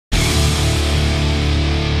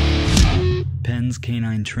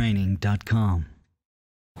PennsCanineTraining.com.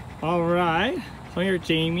 All right, so here's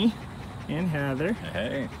Jamie and Heather.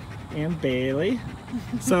 Hey. And Bailey.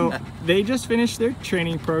 So they just finished their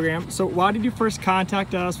training program. So why did you first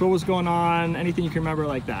contact us? What was going on? Anything you can remember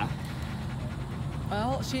like that?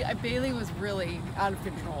 Well, Bailey was really out of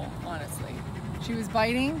control, honestly. She was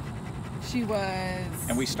biting. She was...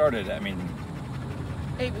 And we started, I mean...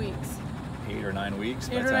 8 weeks. 8 or 9 weeks?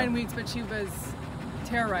 8 or 9 weeks, but she was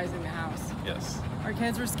terrorizing the house. Yes. Our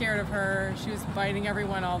kids were scared of her. She was biting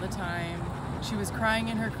everyone all the time. She was crying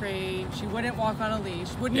in her crate. She wouldn't walk on a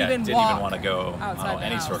leash. Wouldn't even didn't walk even want to go outside on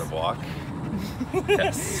any house. sort of walk.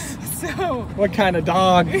 Yes. So... What kind of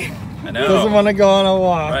dog I know. doesn't want to go on a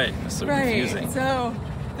walk? Right. It's so confusing. So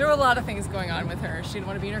there were a lot of things going on with her. She didn't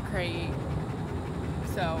want to be in her crate.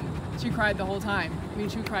 So she cried the whole time. I mean,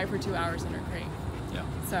 she would cry for 2 hours in her crate. Yeah.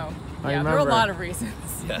 So I yeah, there were a lot of reasons.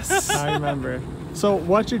 Yes. I remember. So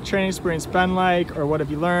what's your training experience been like, or what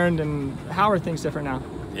have you learned, and how are things different now?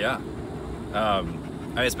 Yeah. I mean,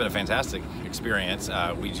 it's been a fantastic experience.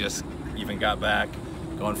 We just even got back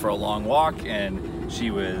going for a long walk, and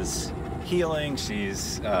she was healing.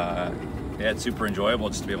 She's it's super enjoyable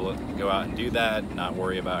just to be able to go out and do that, not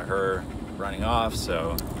worry about her running off.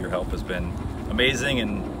 So your help has been amazing,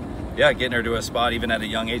 and yeah, getting her to a spot even at a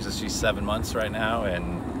young age. She's 7 months right now,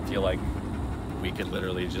 and feel like we could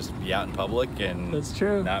literally just be out in public and That's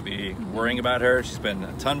true. not be worrying about her. She's been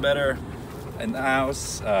a ton better in the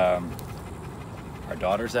house. Our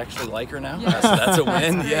daughters actually like her now. Yes. That's a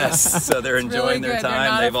win. Yes. So they're It's enjoying really their good. time. They're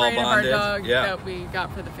not They've all afraid bonded. of our dog Yeah. that we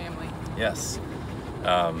got for the family. Yes.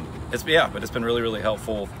 But it's been really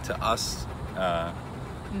helpful to us.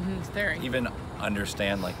 It's very. Even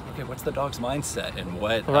understand, like, okay, what's the dog's mindset and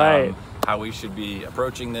what Right. how we should be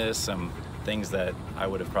approaching this. Some things that I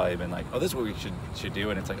would have probably been like, oh, this is what we should do,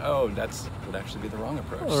 and it's like, oh, that's would actually be the wrong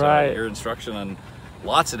approach. Right. So your instruction on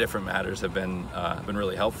lots of different matters have been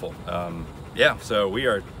really helpful. Yeah, so we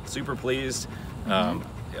are super pleased. Yeah,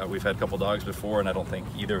 we've had a couple dogs before, and I don't think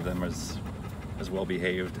either of them is as well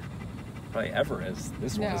behaved probably ever as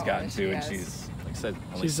this one has gotten to, and she's, like I said,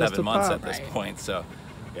 only She's just 7 a months pup. at this Right. point. So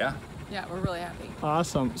yeah. Yeah, we're really happy.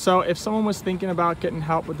 Awesome. So if someone was thinking about getting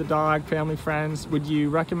help with the dog, family, friends, would you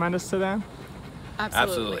recommend us to them?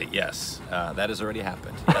 Absolutely. Yes. That has already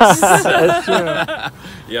happened. Yes. That's true.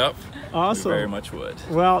 Yep. Awesome. We very much would.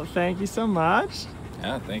 Well, thank you so much.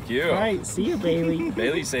 Yeah, thank you. All right, see you, Bailey.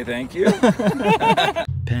 Bailey, say thank you.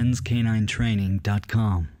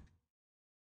 PennsCanineTraining.com.